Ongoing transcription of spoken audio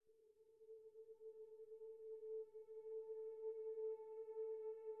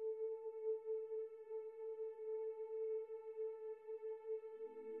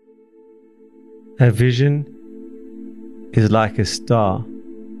A vision is like a star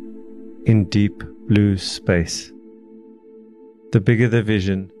in deep blue space. The bigger the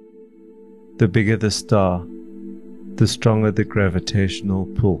vision, the bigger the star, the stronger the gravitational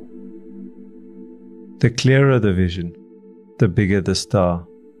pull. The clearer the vision, the bigger the star,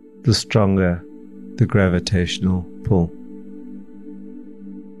 the stronger the gravitational pull.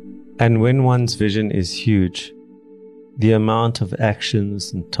 And when one's vision is huge, the amount of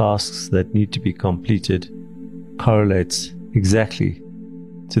actions and tasks that need to be completed correlates exactly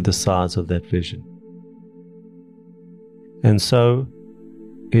to the size of that vision. And so,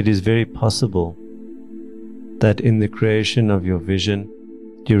 it is very possible that in the creation of your vision,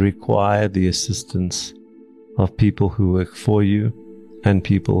 you require the assistance of people who work for you and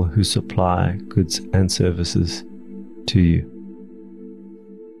people who supply goods and services to you.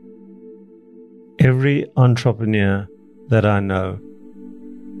 Every entrepreneur that I know,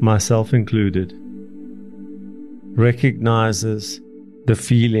 myself included, recognizes the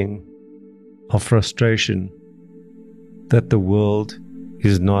feeling of frustration that the world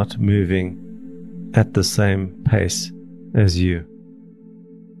is not moving at the same pace as you.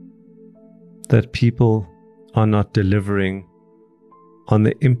 That people are not delivering on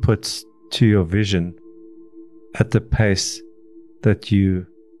the inputs to your vision at the pace that you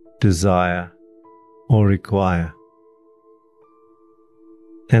desire or require.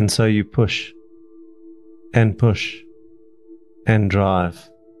 And so you push and push and drive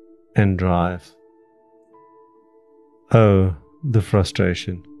and drive. Oh, the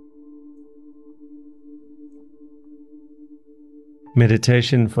frustration.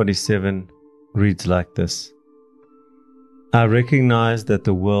 Meditation 47 reads like this. I recognize that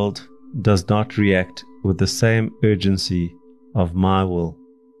the world does not react with the same urgency of my will.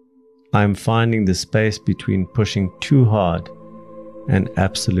 I am finding the space between pushing too hard and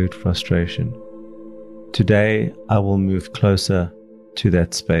absolute frustration. Today, I will move closer to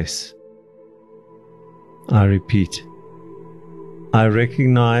that space. I repeat, I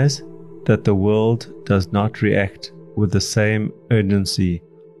recognize that the world does not react with the same urgency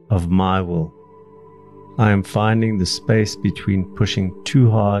of my will. I am finding the space between pushing too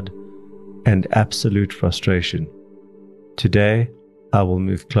hard and absolute frustration. Today, I will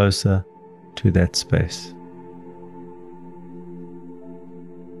move closer to that space.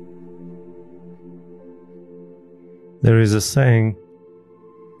 There is a saying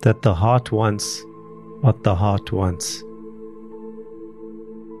that the heart wants what the heart wants.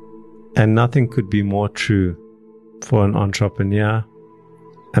 And nothing could be more true for an entrepreneur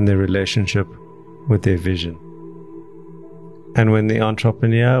and their relationship with their vision. And when the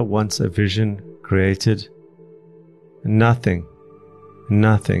entrepreneur wants a vision created, nothing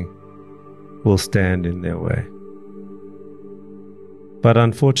will stand in their way. But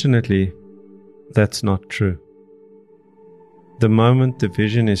unfortunately, that's not true. The moment the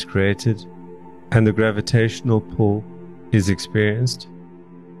vision is created and the gravitational pull is experienced,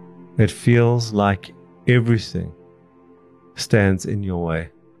 it feels like everything stands in your way.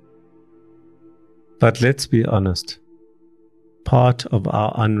 But let's be honest, part of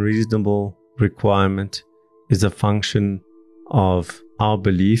our unreasonable requirement is a function of our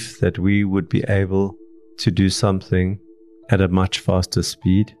belief that we would be able to do something at a much faster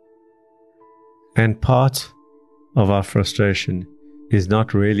speed. And part of our frustration is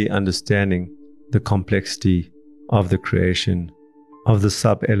not really understanding the complexity of the creation of the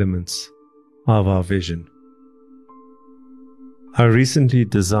sub-elements of our vision. I recently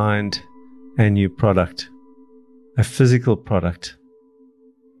designed a new product, a physical product.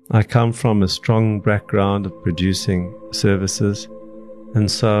 I come from a strong background of producing services,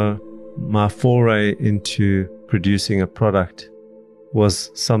 and so my foray into producing a product was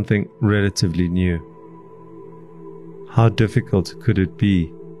something relatively new. How difficult could it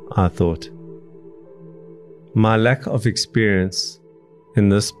be, I thought. My lack of experience in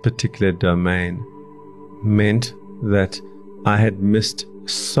this particular domain meant that I had missed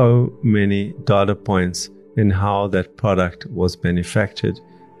so many data points in how that product was manufactured,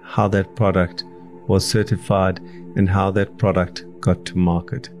 how that product was certified, and how that product got to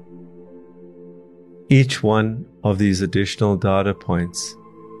market. Each one of these additional data points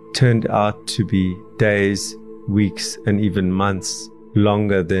turned out to be days, weeks, and even months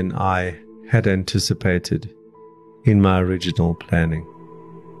longer than I had anticipated in my original planning.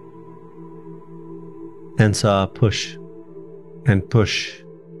 And so I push and push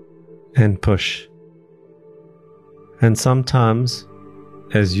and push. And sometimes,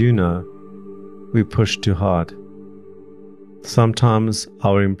 as you know, we push too hard. Sometimes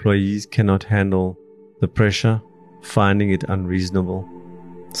our employees cannot handle the pressure, finding it unreasonable.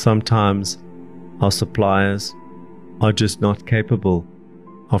 Sometimes Our suppliers are just not capable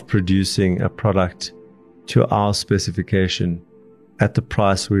of producing a product to our specification at the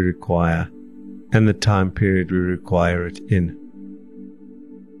price we require and the time period we require it in.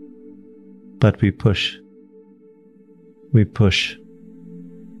 But we push. We push.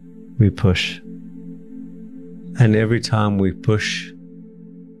 We push. And every time we push,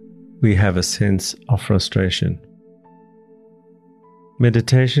 we have a sense of frustration.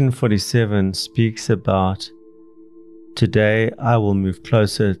 Meditation 47 speaks about, today I will move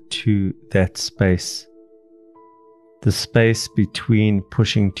closer to that space, the space between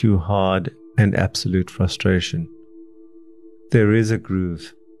pushing too hard and absolute frustration. There is a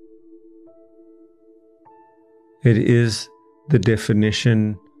groove. It is the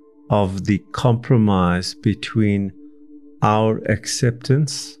definition of the compromise between our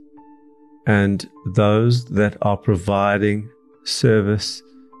acceptance and those that are providing service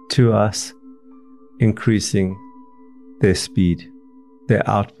to us, increasing their speed, their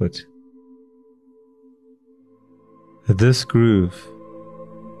output. This groove,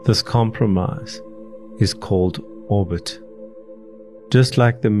 this compromise, is called orbit. Just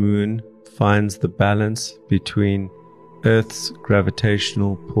like the moon finds the balance between Earth's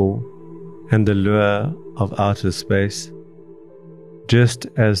gravitational pull and the lure of outer space, just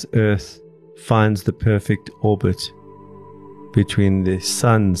as Earth finds the perfect orbit between the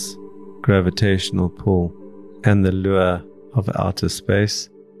sun's gravitational pull and the lure of outer space,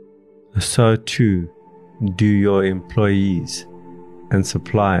 so too do your employees and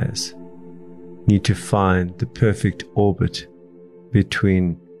suppliers need to find the perfect orbit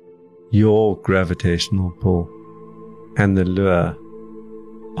between your gravitational pull and the lure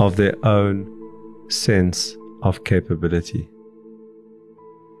of their own sense of capability.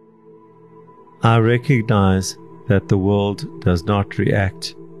 I recognize that the world does not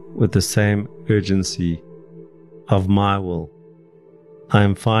react with the same urgency of my will. I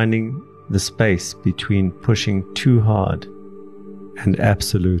am finding the space between pushing too hard and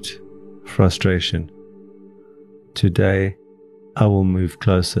absolute frustration. Today, I will move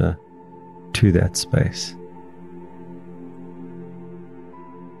closer to that space.